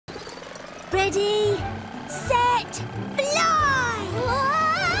Ready, set, fly!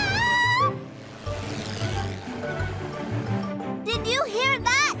 Did you hear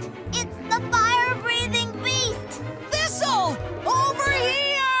that? It's the fire-breathing beast! Thistle! Over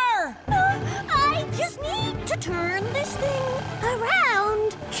here! I just need to turn this thing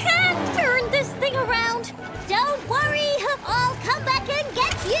around. Can't turn this thing around. Don't worry, I'll come back and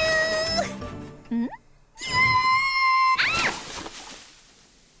get you. Hmm?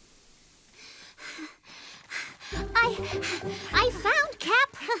 I found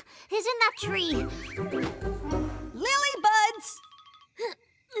Cap. He's in that tree. Lilybuds!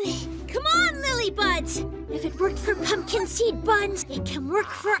 Come on, Lilybuds! If it worked for pumpkin seed buns, it can work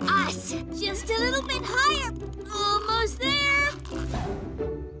for us. Just a little bit higher. Almost there.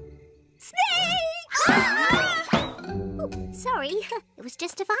 Snake! Oh, sorry, it was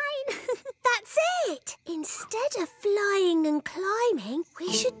just fine. That's it. Instead of flying and climbing,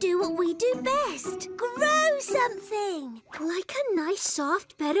 we should do what we do best. Grow something. Like a nice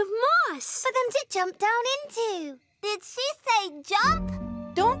soft bed of moss. For them to jump down into. Did she say jump?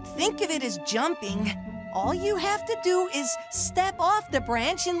 Don't think of it as jumping. All you have to do is step off the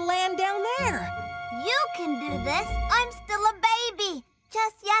branch and land down there. You can do this. I'm still a baby.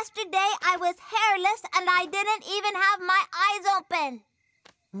 Just yesterday, I was hairless and I didn't even have my eyes open.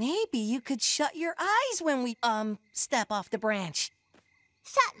 Maybe you could shut your eyes when we, step off the branch.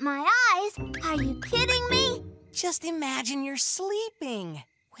 Shut my eyes? Are you kidding me? Just imagine you're sleeping.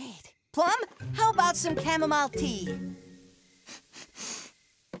 Wait, Plum, how about some chamomile tea?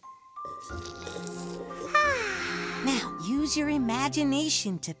 Now, use your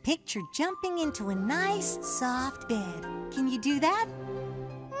imagination to picture jumping into a nice, soft bed. Can you do that?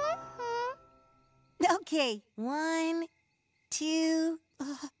 Mm-hmm. Okay, 1, 2,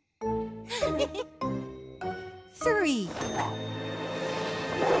 3.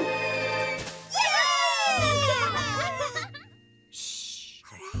 Shh.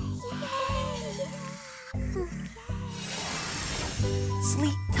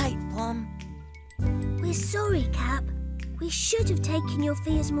 Sleep tight, Plum. We're sorry, Cap. We should have taken your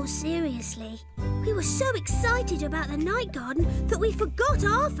fears more seriously. We were so excited about the night garden that we forgot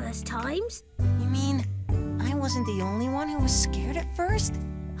our first times. You mean I wasn't the only one who was scared at first?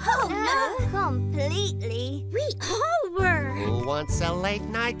 Oh, no! Completely. We all were. Who wants a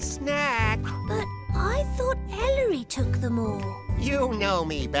late-night snack? But I thought Ellery took them all. You know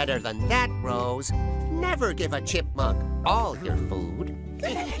me better than that, Rose. Never give a chipmunk all your food.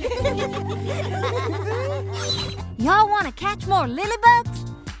 Y'all want to catch more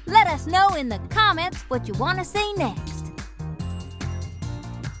Lilybuds? Let us know in the comments what you want to see next.